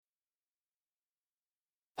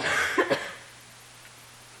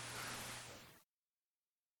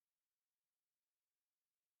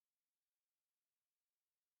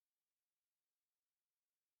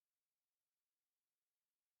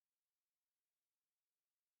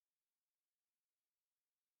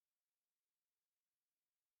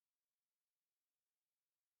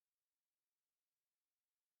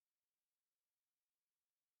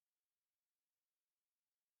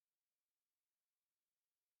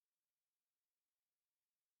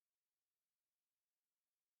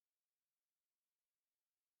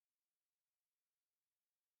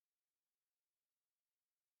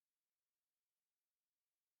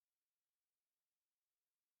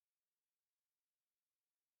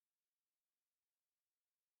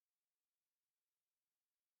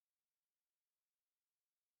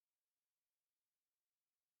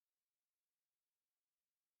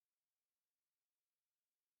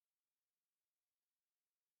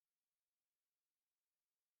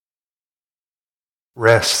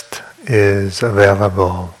Rest is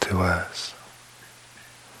available to us.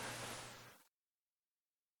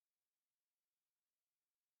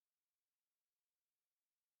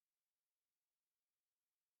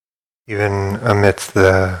 Even amidst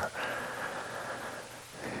the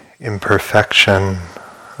imperfection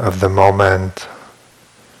of the moment,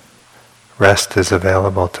 rest is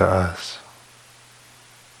available to us.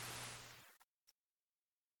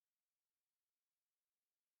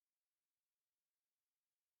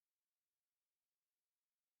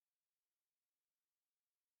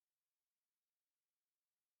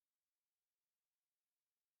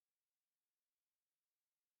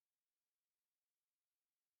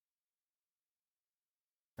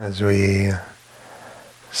 As we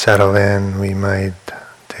settle in, we might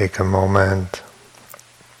take a moment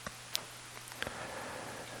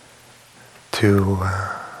to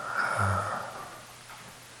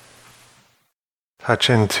touch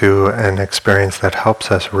into an experience that helps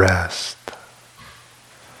us rest.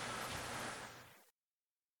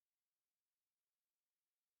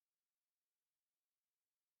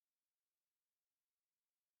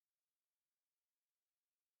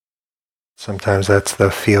 Sometimes that's the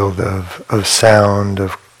field of sound,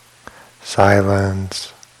 of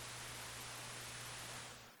silence.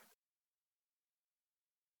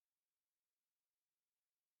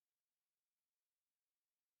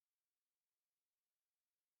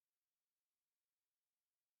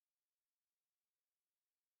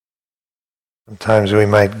 Sometimes we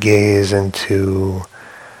might gaze into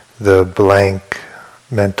the blank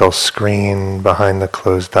mental screen behind the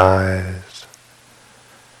closed eyes.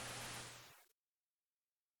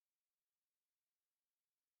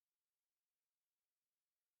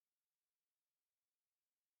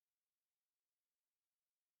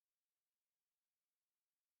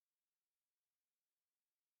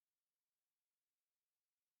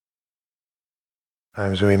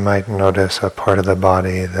 Sometimes we might notice a part of the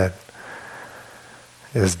body that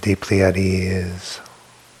is deeply at ease.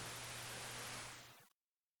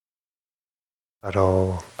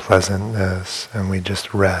 Subtle pleasantness, and we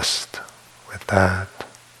just rest with that.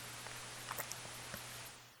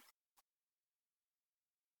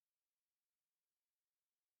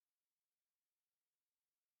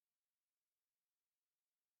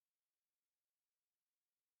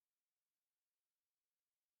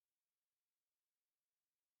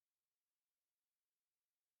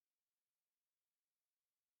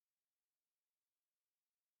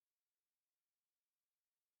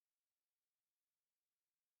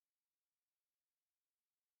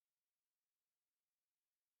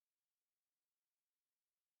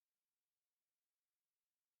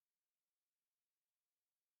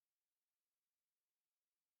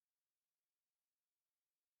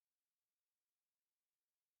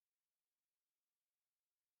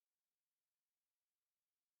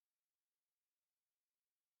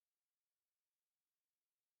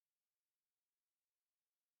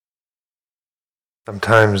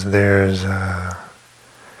 Sometimes there's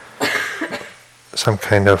some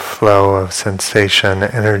kind of flow of sensation,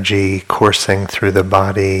 energy coursing through the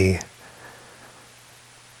body.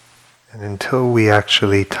 And until we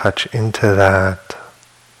actually touch into that,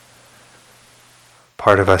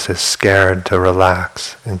 part of us is scared to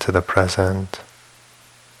relax into the present.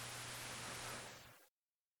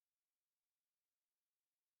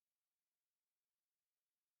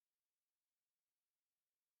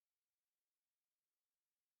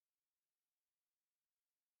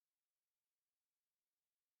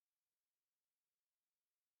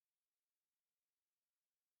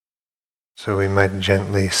 So we might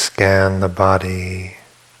gently scan the body,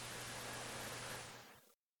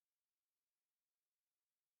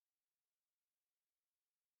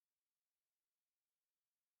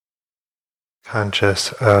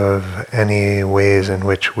 conscious of any ways in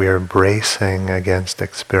which we are bracing against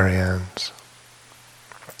experience.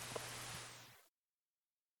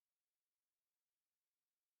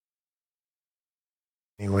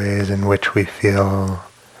 Any ways in which we feel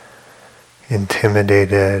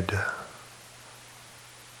intimidated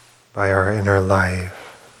by our inner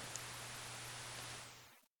life.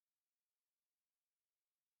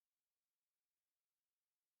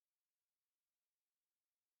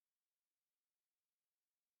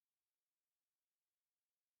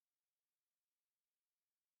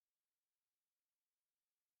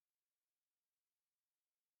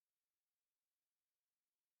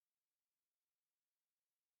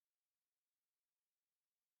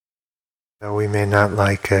 Though we may not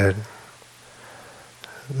like it,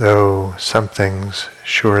 though something's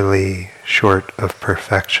surely short of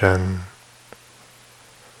perfection,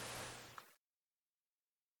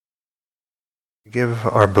 give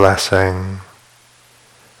our blessing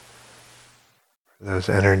those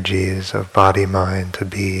energies of body-mind to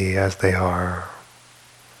be as they are.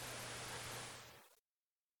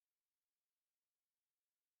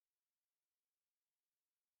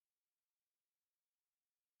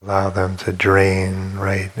 Allow them to drain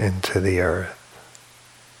right into the earth.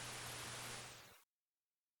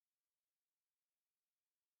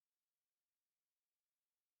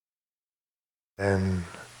 Then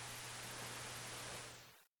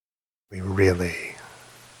we really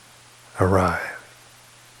arrive.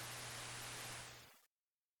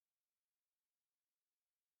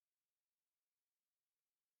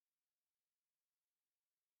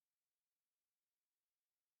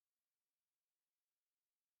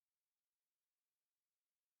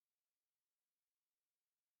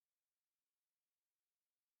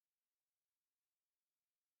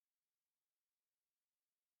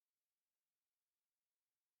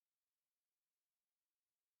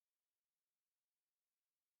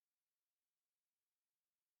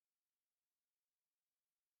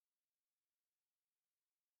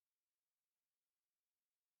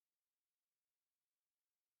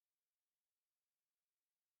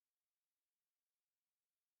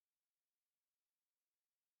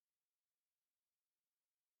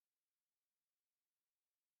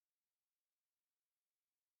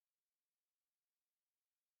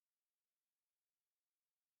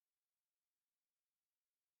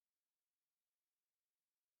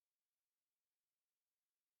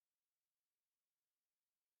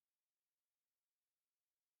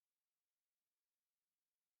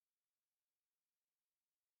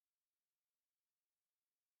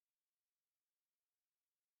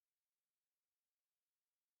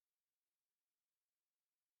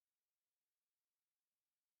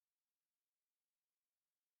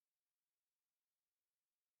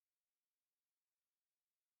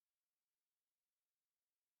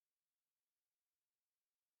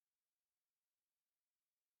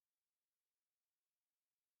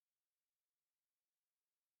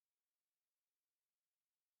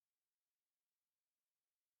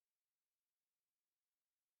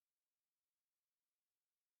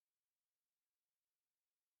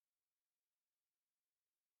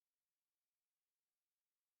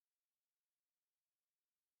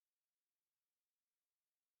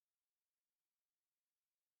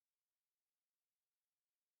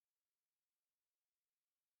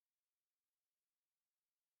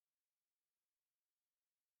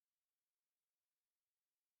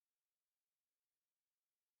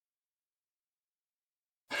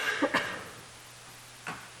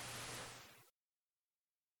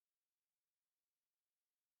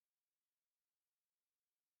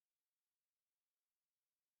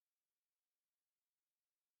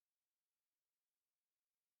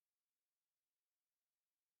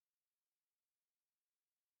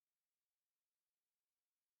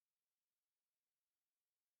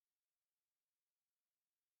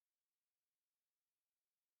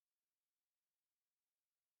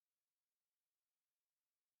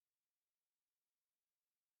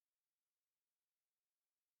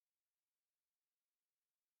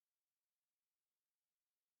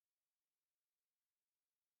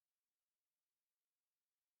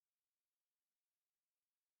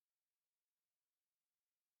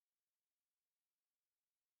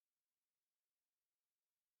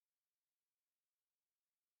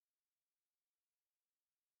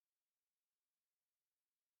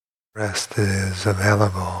 Rest is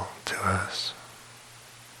available to us.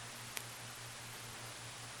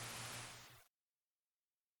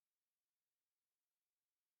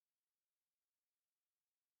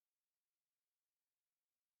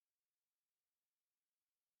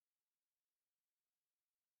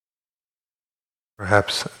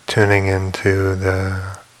 Perhaps tuning into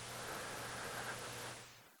the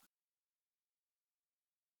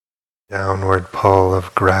downward pull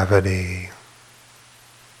of gravity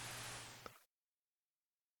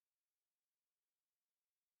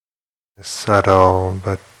is subtle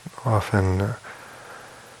but often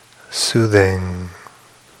soothing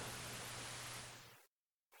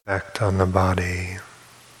effect on the body.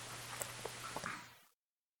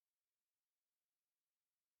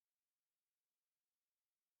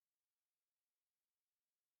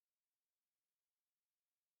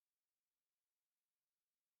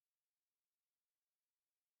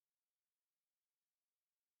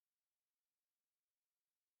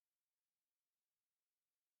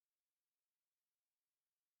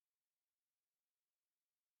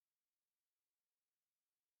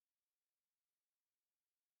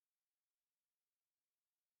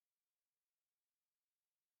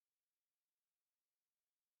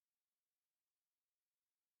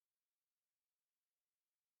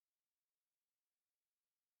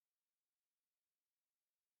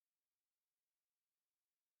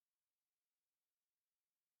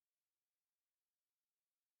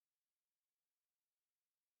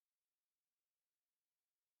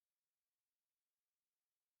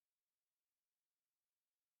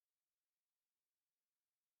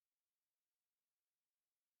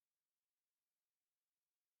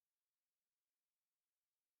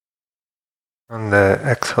 On the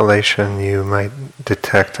exhalation, you might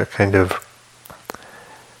detect a kind of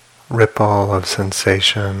ripple of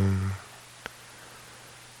sensation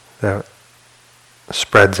that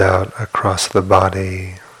spreads out across the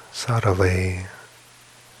body subtly.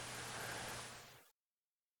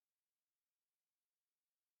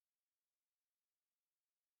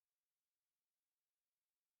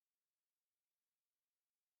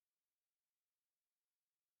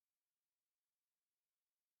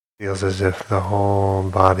 Feels as if the whole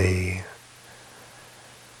body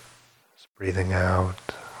is breathing out.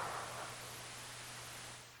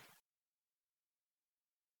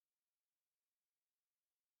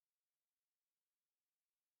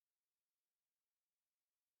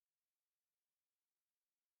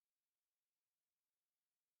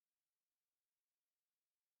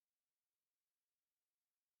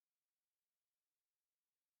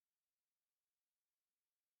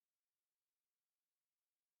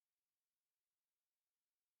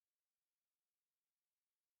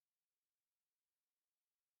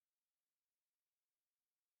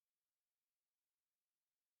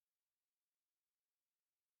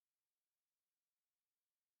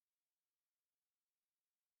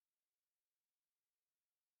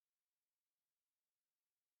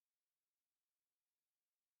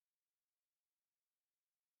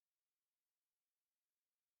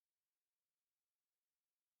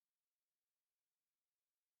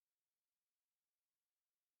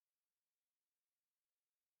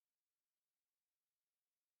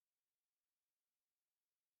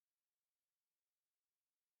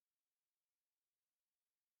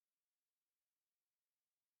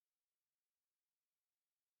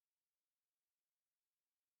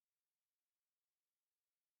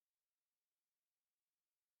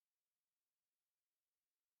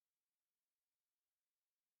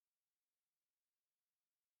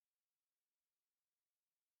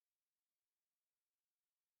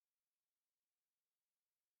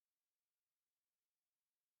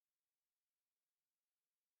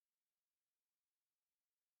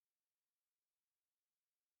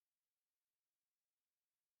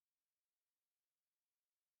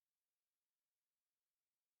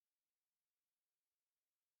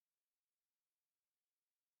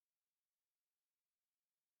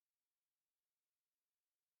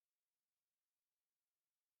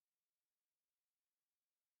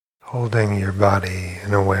 Holding your body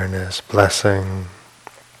in awareness, blessing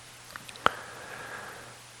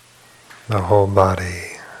the whole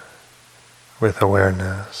body with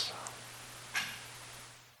awareness.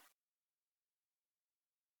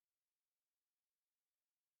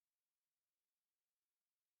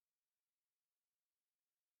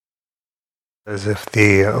 As if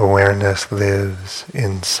the awareness lives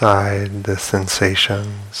inside the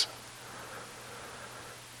sensations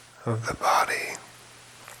of the body.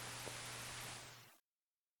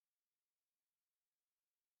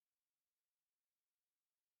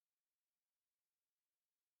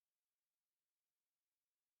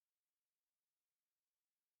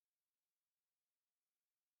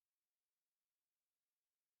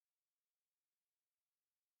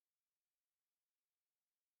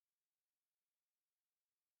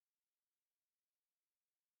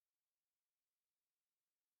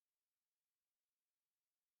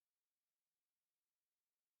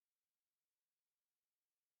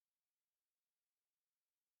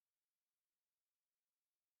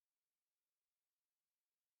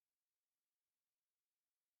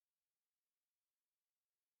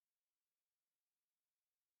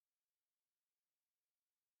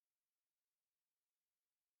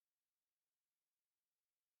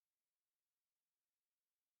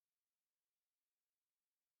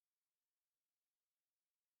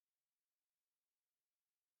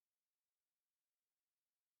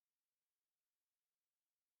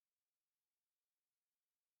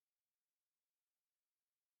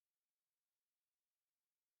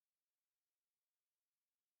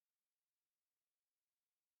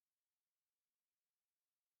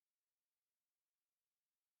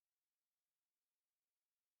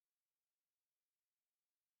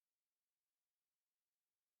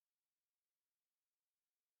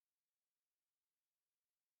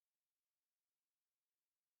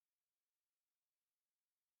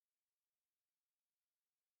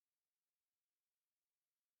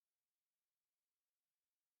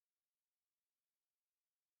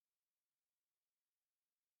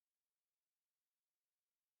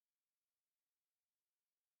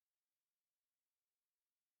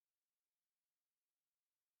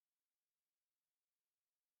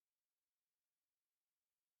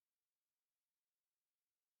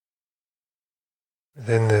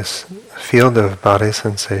 Within this field of body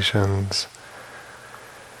sensations,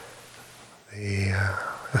 The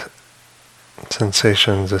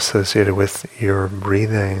sensations associated with your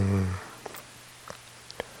breathing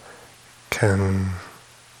can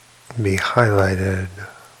be highlighted,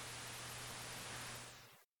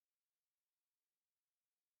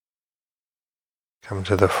 come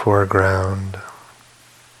to the foreground.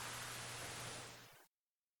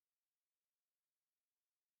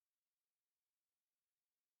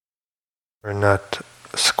 We're not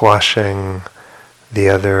squashing the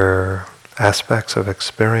other aspects of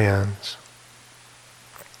experience.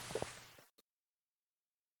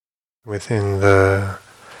 Within the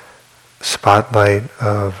spotlight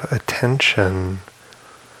of attention,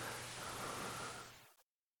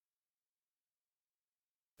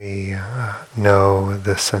 we know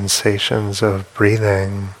the sensations of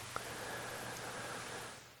breathing,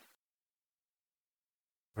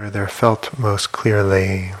 where they're felt most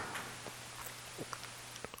clearly.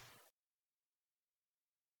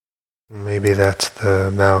 Maybe that's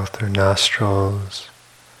the mouth or nostrils,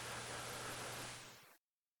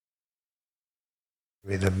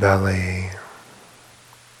 maybe the belly,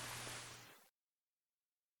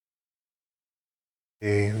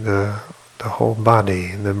 the whole body.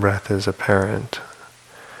 The breath is apparent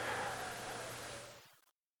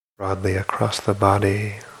broadly across the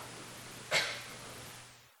body.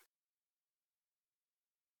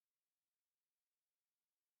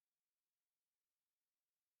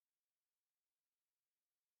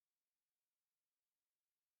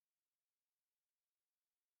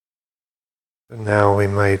 Now we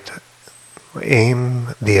might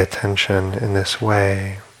aim the attention in this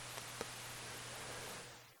way.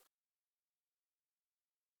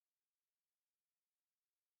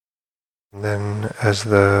 And then as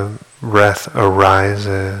the breath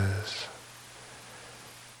arises,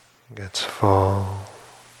 gets full,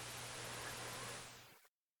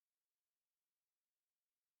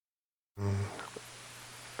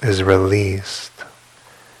 is released,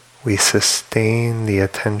 we sustain the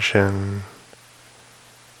attention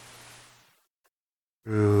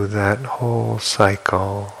through that whole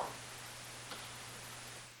cycle.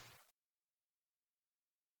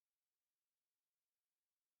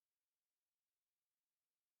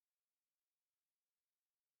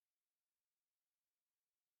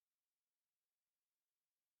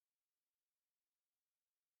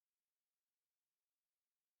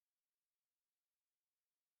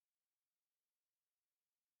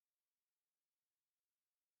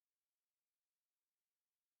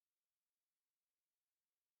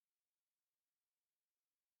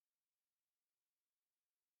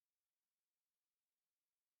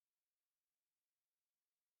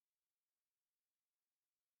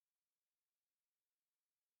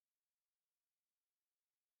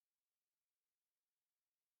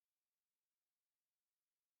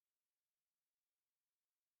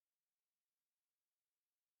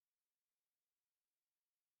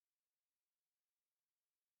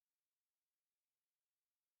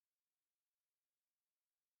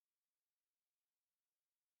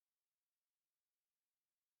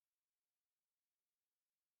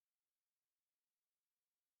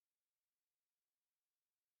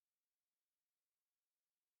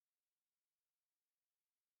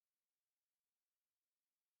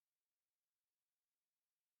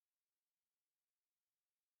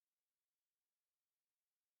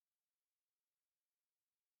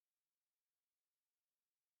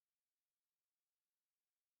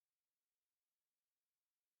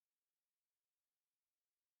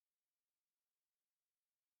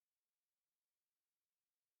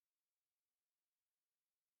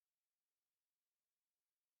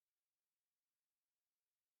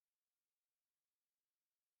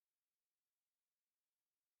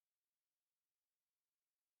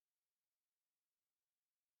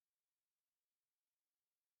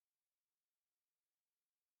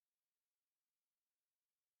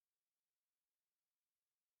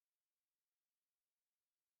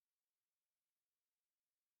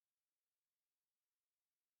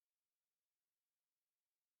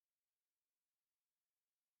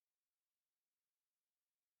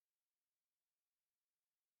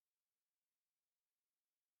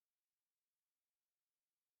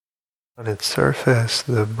 On its surface,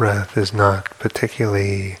 the breath is not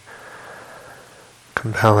particularly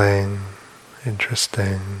compelling,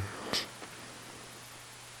 interesting.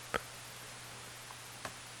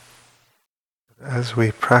 As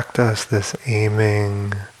we practice this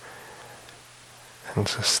aiming and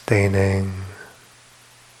sustaining,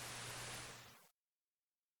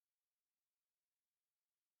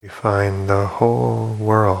 we find the whole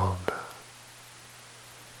world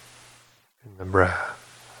in the breath.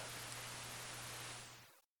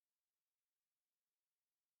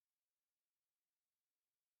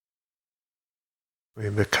 we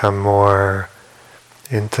become more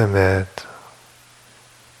intimate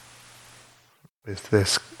with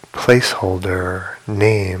this placeholder,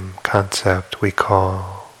 name, concept we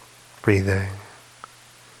call breathing.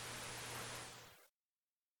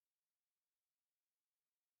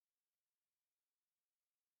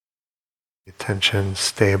 The attention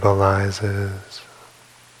stabilizes,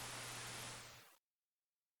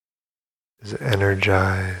 is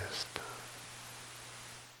energized.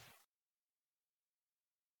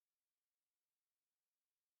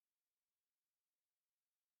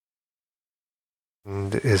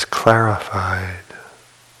 And is clarified,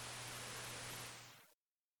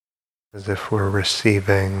 as if we're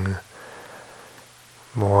receiving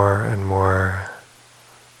more and more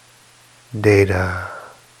data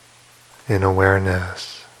in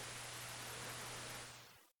awareness.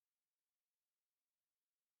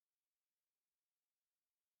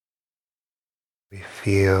 We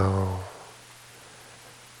feel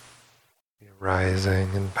the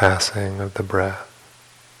rising and passing of the breath.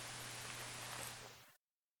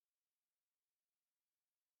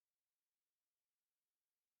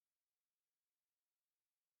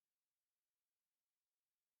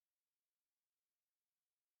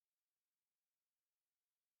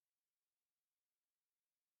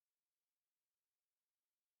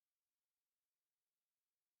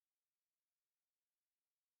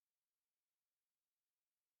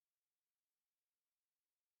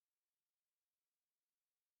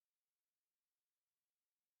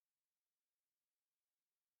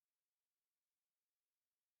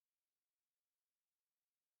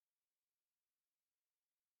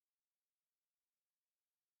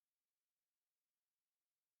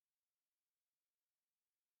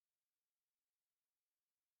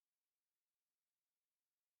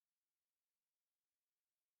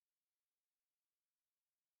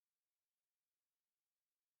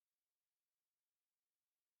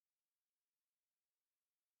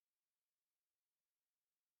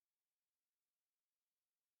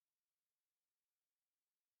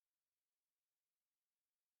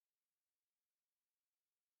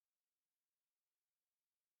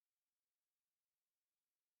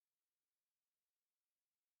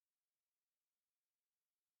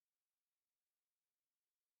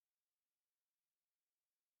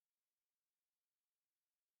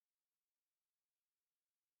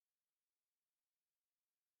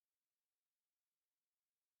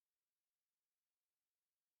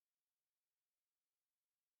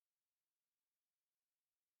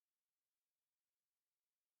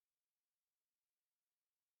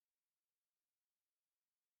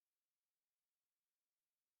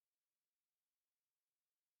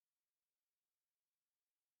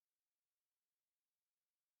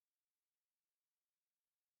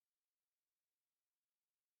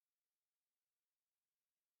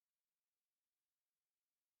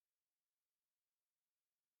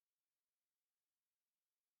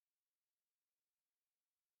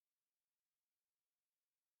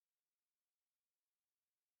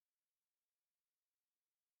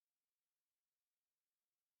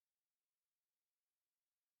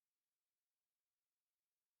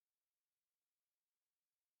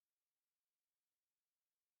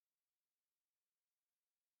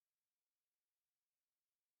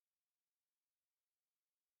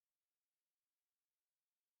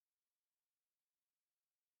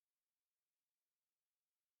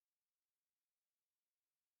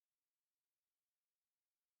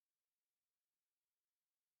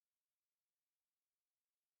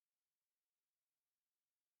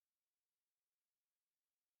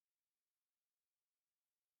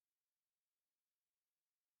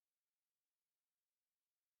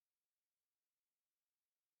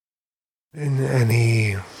 In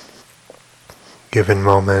any given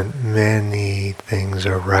moment, many things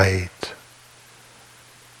are right,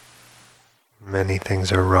 many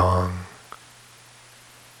things are wrong.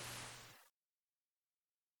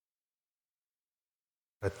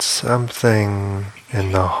 But something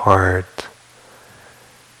in the heart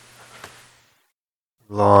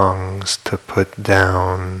longs to put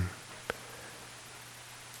down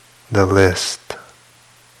the list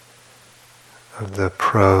of the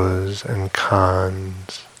pros and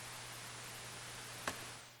cons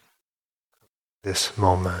this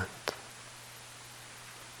moment.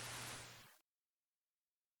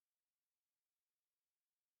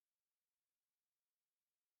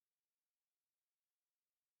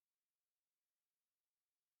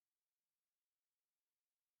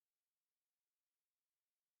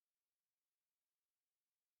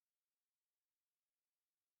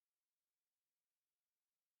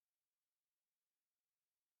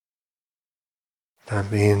 That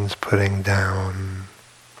means putting down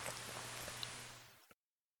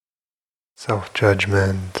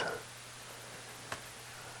self-judgment,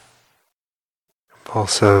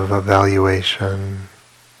 compulsive evaluation,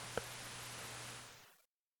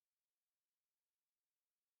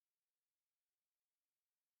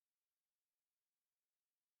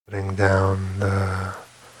 putting down the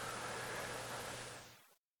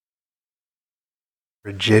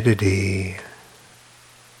rigidity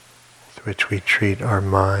with which we treat our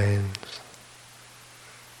minds.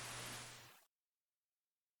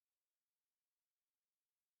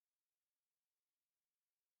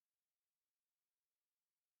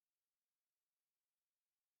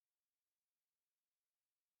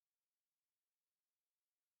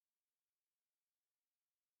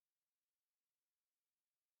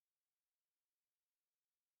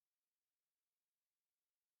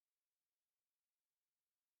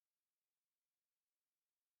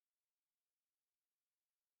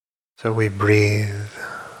 So we breathe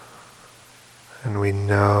and we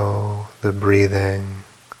know the breathing.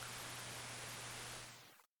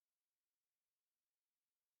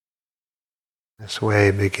 This way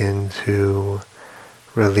begin to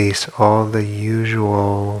release all the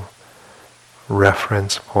usual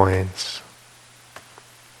reference points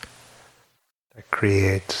that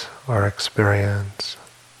create our experience.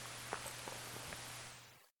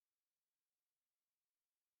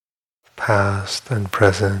 Past and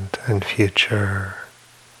present and future,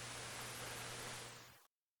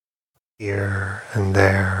 here and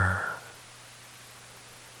there,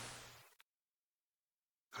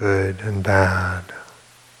 good and bad.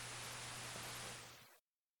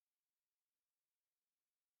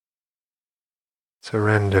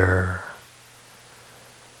 Surrender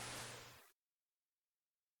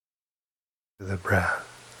to the breath.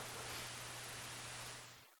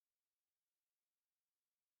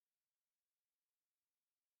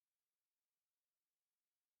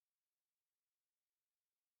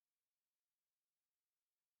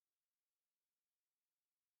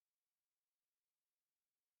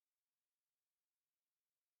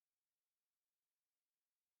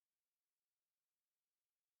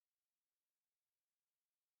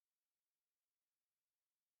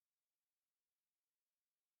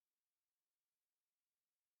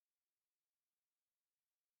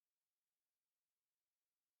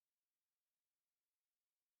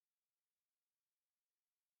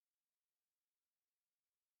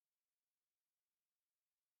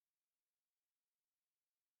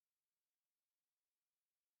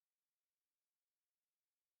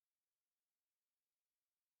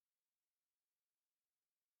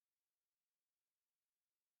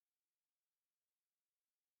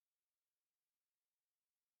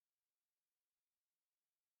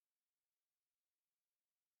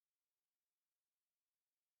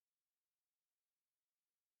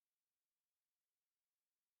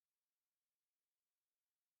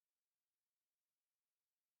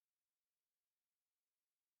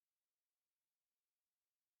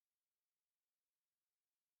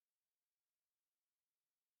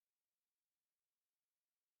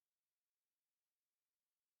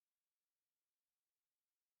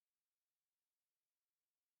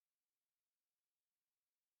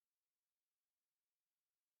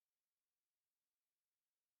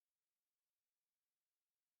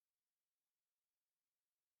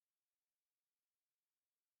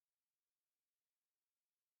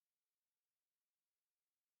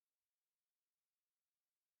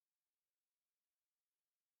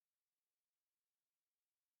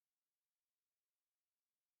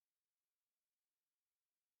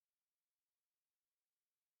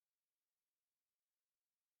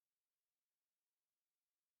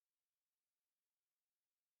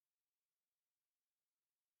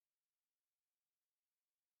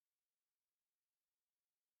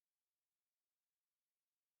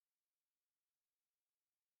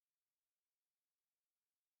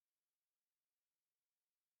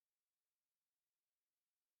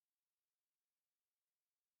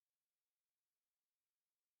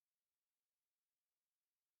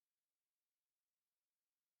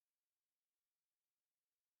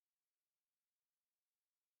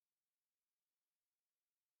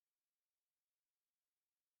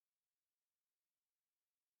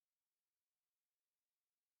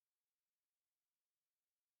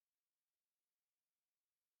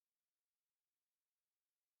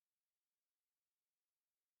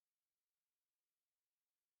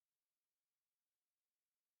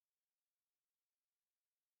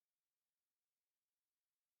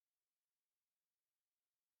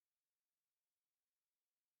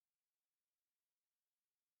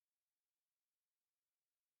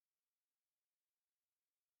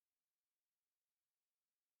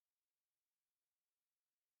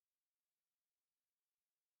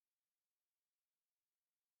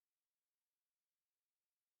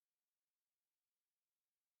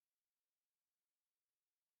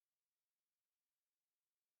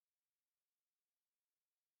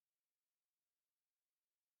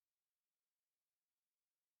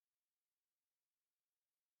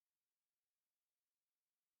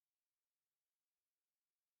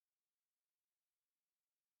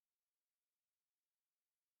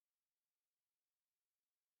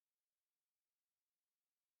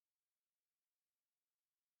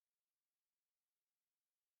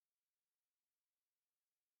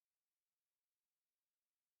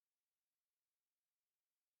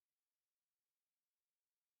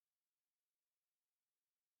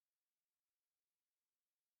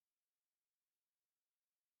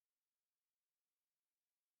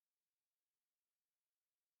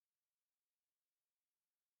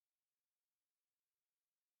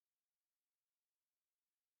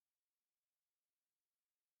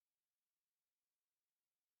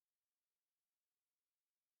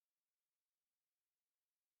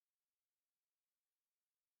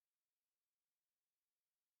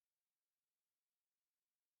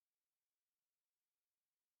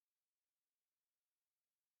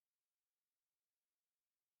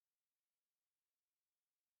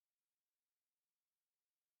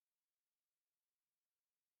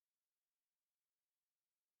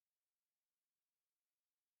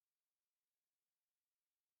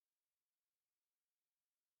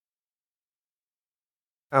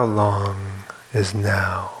 How long is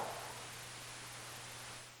now?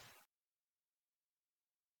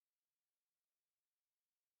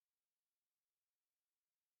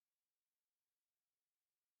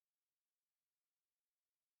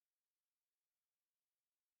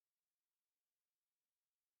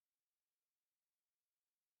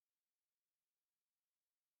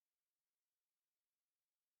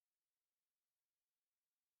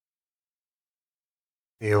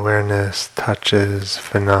 The awareness touches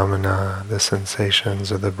phenomena, the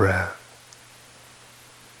sensations of the breath.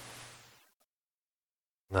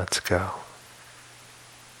 Let's go.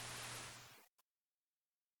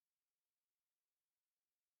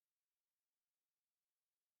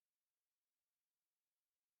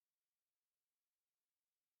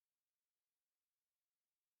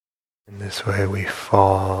 In this way we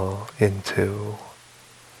fall into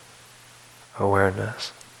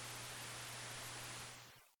awareness.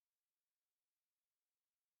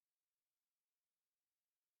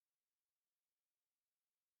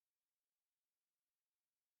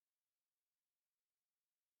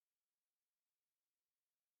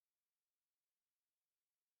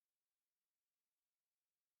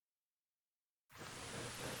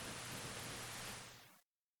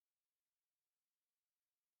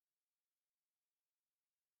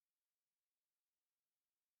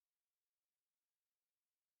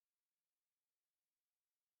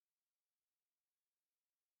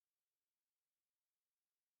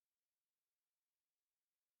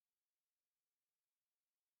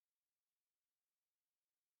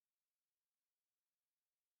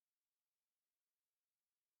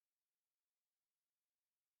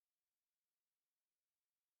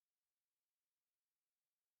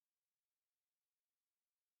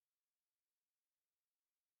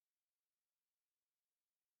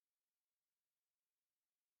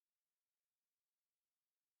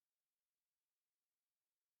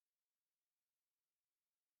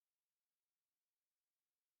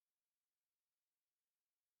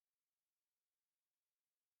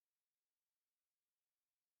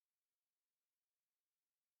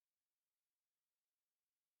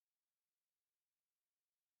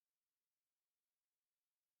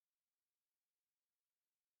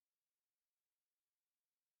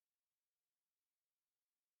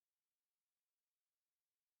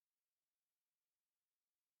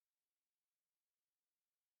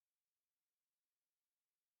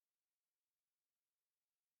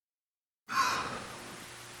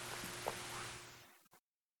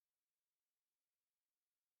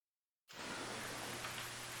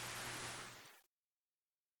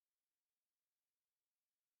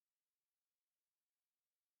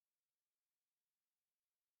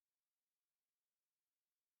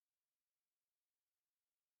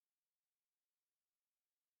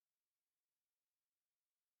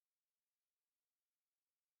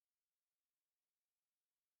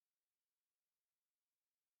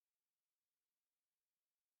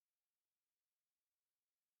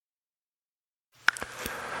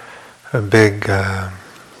 A big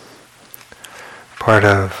part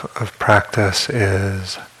of practice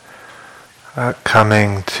is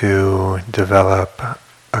coming to develop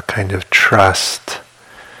a kind of trust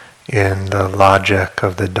in the logic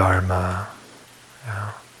of the Dharma.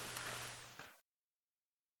 Yeah.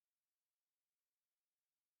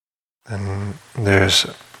 And there's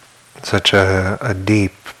such a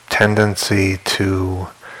deep tendency to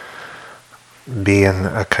be in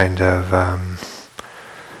a kind of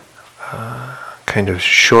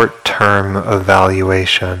short-term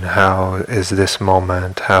evaluation. How is this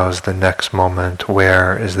moment? How is the next moment?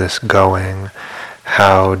 Where is this going?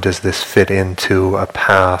 How does this fit into a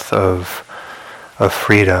path of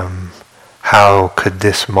freedom? How could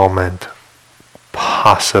this moment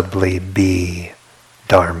possibly be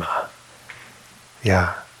Dharma?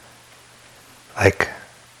 Yeah. Like,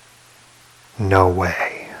 no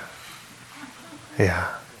way.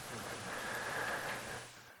 Yeah.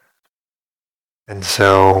 And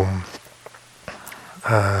so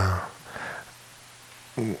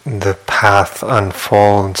the path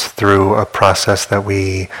unfolds through a process that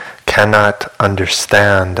we cannot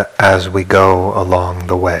understand as we go along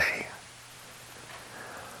the way.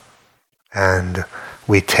 And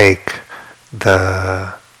we take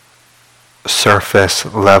the surface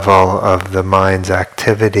level of the mind's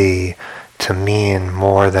activity to mean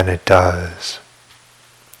more than it does.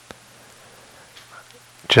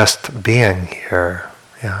 Just being here,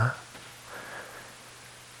 yeah.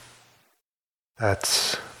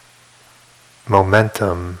 That's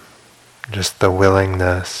momentum, just the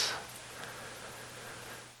willingness,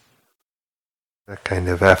 the kind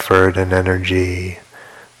of effort and energy,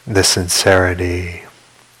 the sincerity.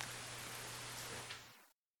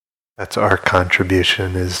 That's our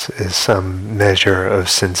contribution, is some measure of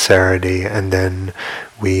sincerity, and then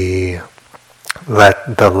we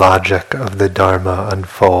let the logic of the Dharma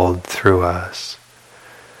unfold through us.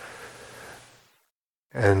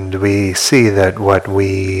 And we see that what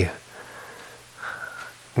we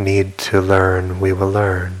need to learn, we will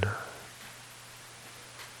learn.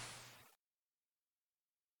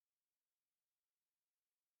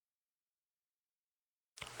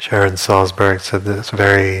 Sharon Salzberg said this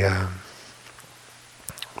very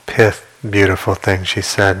beautiful thing. She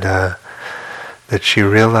said that she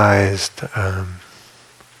realized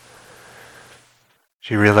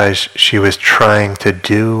she was trying to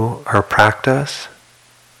do her practice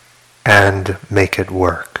and make it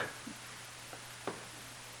work.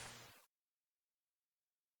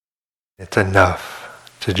 It's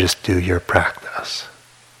enough to just do your practice.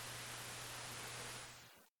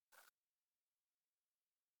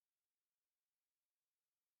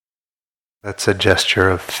 That's a gesture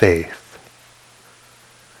of faith.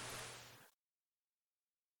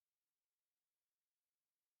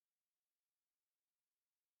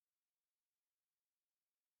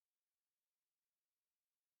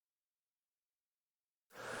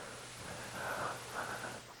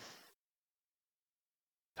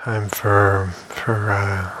 Time for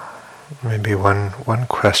maybe one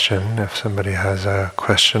question. If somebody has a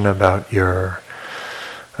question about your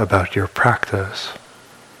practice.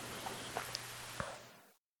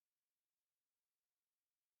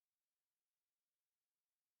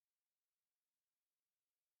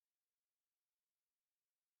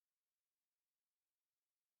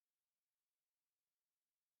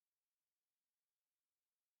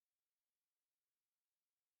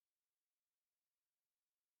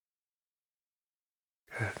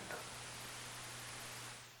 Good.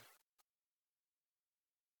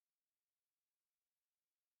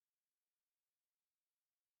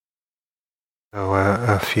 So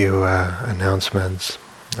a few announcements.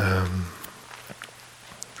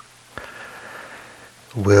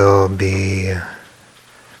 We'll be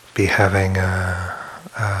having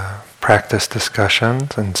practice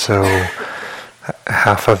discussions, and so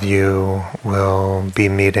half of you will be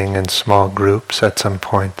meeting in small groups at some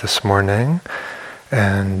point this morning,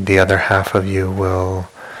 and the other half of you will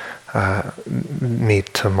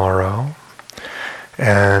meet tomorrow.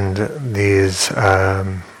 And these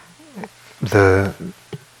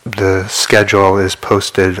the schedule is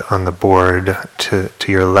posted on the board to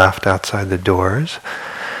your left outside the doors,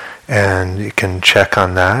 and you can check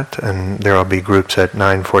on that. And there will be groups at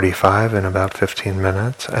 9:45 in about 15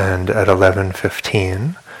 minutes, and at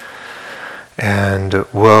 11:15. And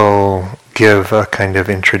we'll give a kind of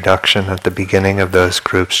introduction at the beginning of those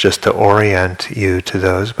groups just to orient you to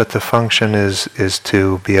those. But the function is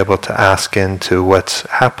to be able to ask into what's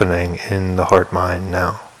happening in the heart-mind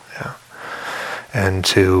now. And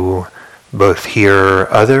to both hear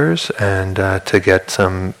others and to get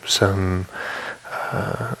some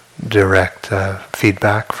direct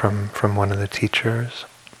feedback from one of the teachers.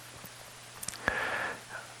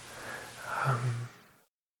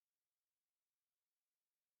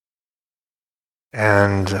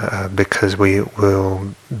 And because we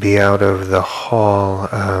will be out of the hall,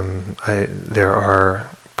 there are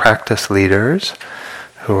practice leaders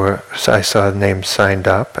I saw names signed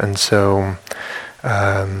up, and so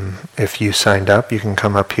if you signed up, you can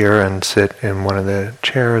come up here and sit in one of the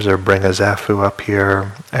chairs, or bring a zafu up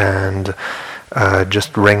here and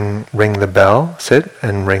just ring the bell. Sit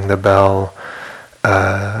and ring the bell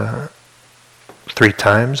 3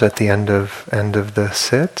 times at the end of the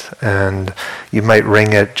sit, and you might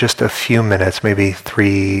ring it just a few minutes, maybe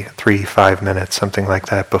 5 minutes, something like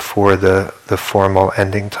that, before the formal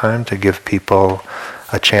ending time, to give people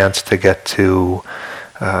a chance to get to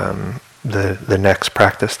the next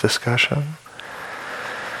practice discussion.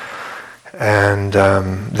 And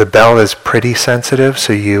the bell is pretty sensitive,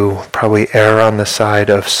 so you probably err on the side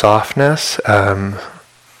of softness.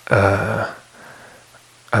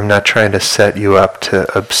 I'm not trying to set you up to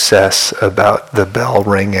obsess about the bell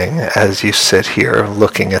ringing as you sit here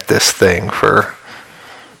looking at this thing for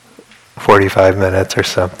 45 minutes or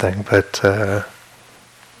something, but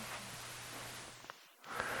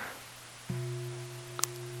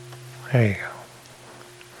there you go.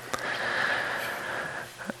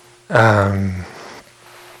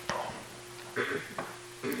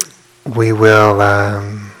 We will,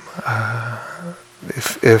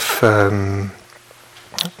 if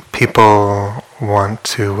people want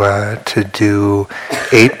to do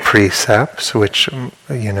 8 precepts, which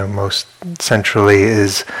most centrally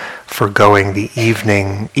is forgoing the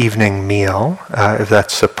evening meal. If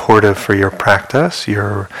that's supportive for your practice,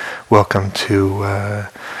 you're welcome to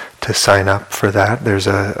to sign up for that. There's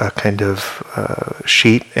a kind of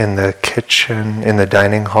sheet in the kitchen, in the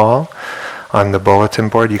dining hall, on the bulletin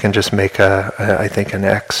board. You can just make I think an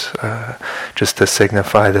X, just to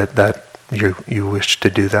signify that you wish to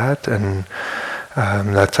do that, and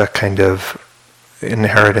that's a kind of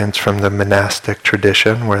inheritance from the monastic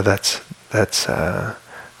tradition, where that's the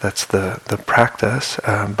practice.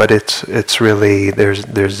 But it's really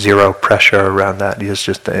there's zero pressure around that. It's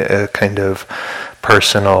just a kind of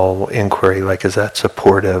personal inquiry, like, is that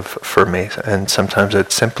supportive for me? And sometimes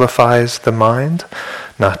it simplifies the mind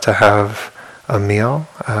not to have a meal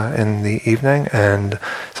in the evening, and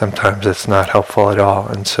sometimes it's not helpful at all.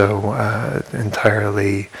 And so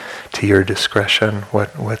entirely to your discretion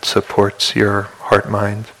what supports your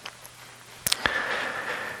heart-mind.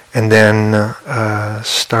 And then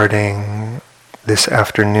starting this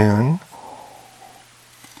afternoon,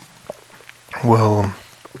 we'll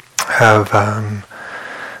have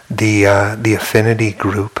the affinity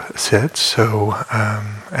group sit. So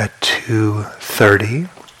at 2:30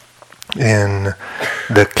 in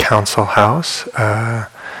the council house,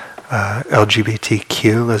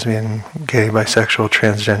 LGBTQ, lesbian, gay, bisexual,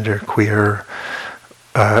 transgender, queer,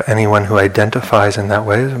 anyone who identifies in that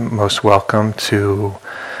way is most welcome to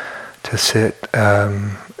sit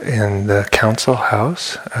in the council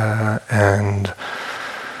house, and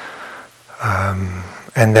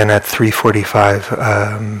then at 3:45,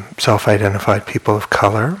 self-identified people of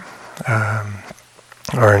color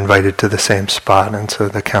are invited to the same spot. And so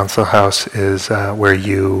the council house is where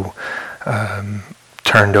you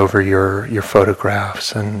turned over your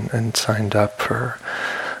photographs and signed up for,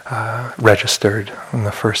 registered on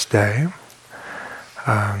the first day.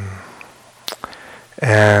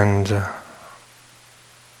 And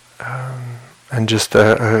just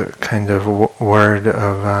a kind of word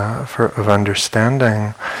of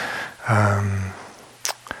understanding.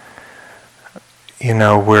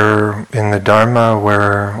 We're in the Dharma.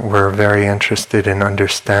 We're very interested in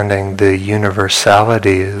understanding the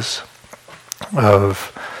universalities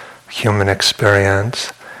of human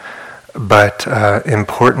experience, but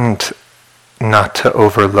important not to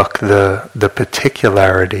overlook the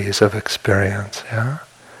particularities of experience. Yeah,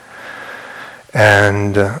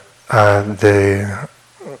 and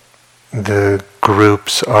the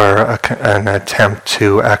groups are an attempt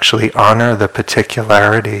to actually honor the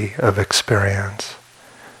particularity of experience.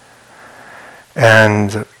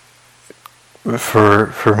 And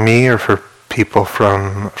for me, or for people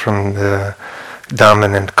from the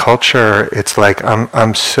dominant culture, it's like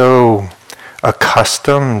I'm so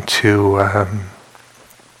accustomed to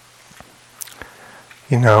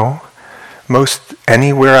most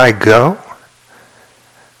anywhere I go,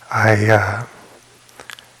 I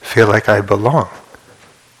feel like I belong.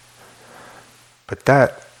 But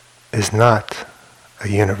that is not a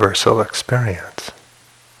universal experience.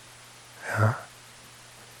 Yeah?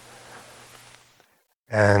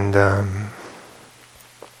 And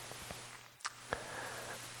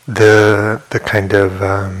the kind of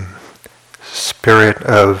spirit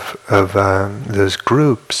of those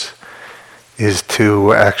groups is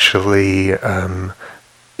to actually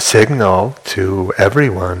signal to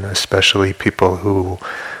everyone, especially people who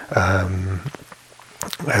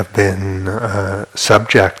have been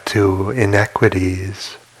subject to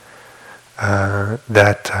inequities,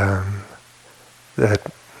 that the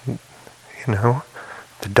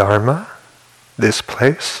Dharma, this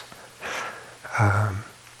place,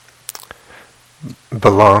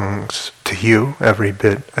 belongs to you every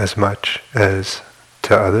bit as much as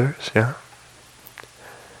to others. Yeah,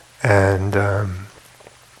 and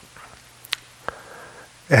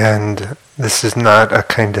this is not a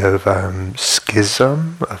kind of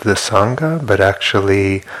schism of the Sangha, but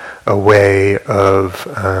actually a way of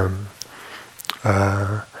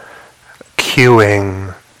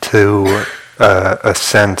cueing to a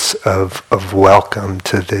sense of welcome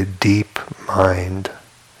to the deep mind.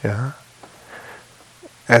 Yeah,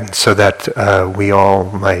 and so that we all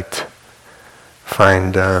might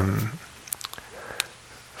find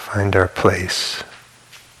our place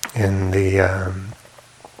in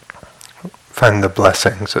find the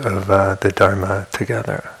blessings of the Dharma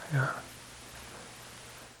together. Yeah.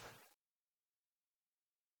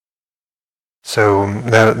 So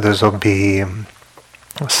those will be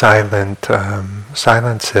silent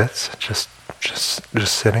sits, just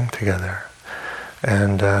sitting together,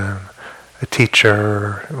 and a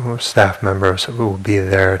teacher, staff members will be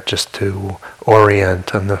there just to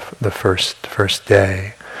orient on the first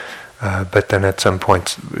day. But then at some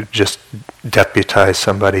point, just deputize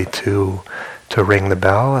somebody to ring the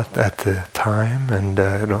bell at the time, and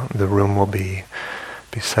the room will be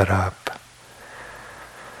set up.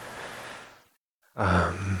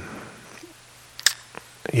 Um,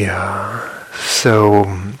 yeah. So,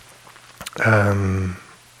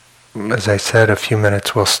 as I said, a few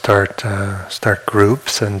minutes we'll start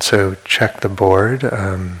groups, and so check the board.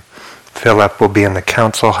 Philip will be in the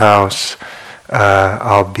council house.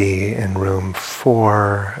 I'll be in room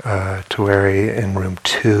 4, Tueri in room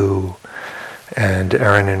 2, and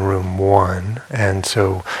Erin in room 1. And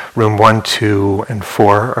so room 1, 2, and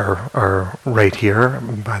 4 are right here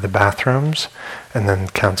by the bathrooms, and then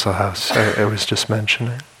council house I was just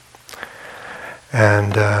mentioning.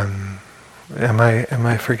 And am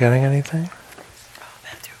I forgetting anything?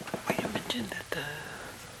 You mentioned that the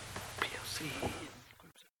PLC.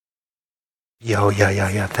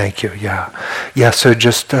 Yeah. Thank you. Yeah. So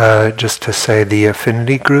just to say, the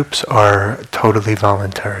affinity groups are totally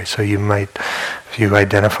voluntary. So you might, if you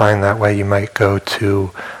identify in that way, you might go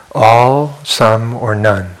to all, some, or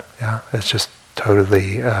none. Yeah. It's just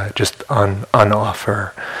totally just on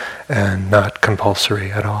offer, and not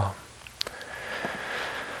compulsory at all.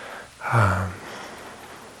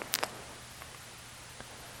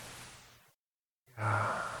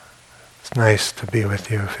 It's nice to be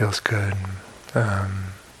with you. It feels good.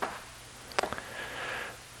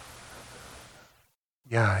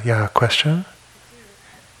 Yeah. Question?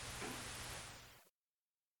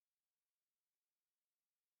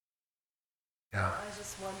 Yeah. I was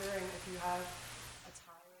just wondering if you have a time.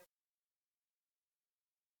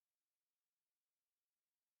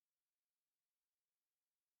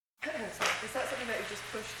 Is that something that you just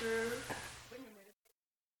push through when you meditate?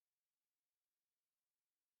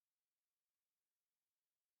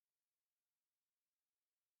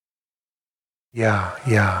 Yeah.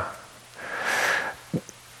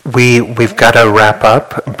 We've got to wrap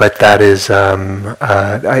up, but that is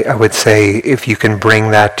I would say if you can bring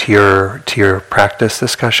that to your practice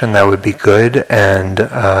discussion, that would be good. And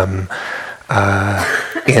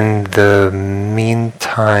in the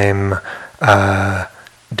meantime,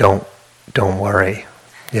 don't worry.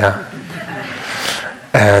 Yeah.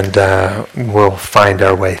 And we'll find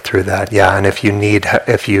our way through that. Yeah, and if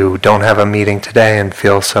you don't have a meeting today and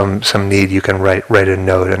feel some need, you can write a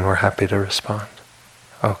note, and we're happy to respond.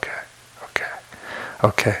 Okay.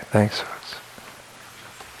 Thanks, folks.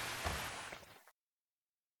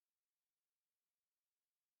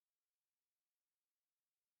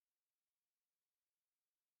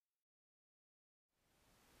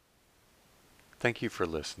 Thank you for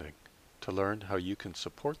listening. To learn how you can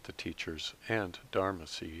support the teachers and Dharma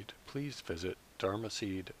Seed, please visit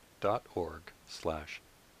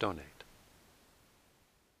dharmaseed.org/donate.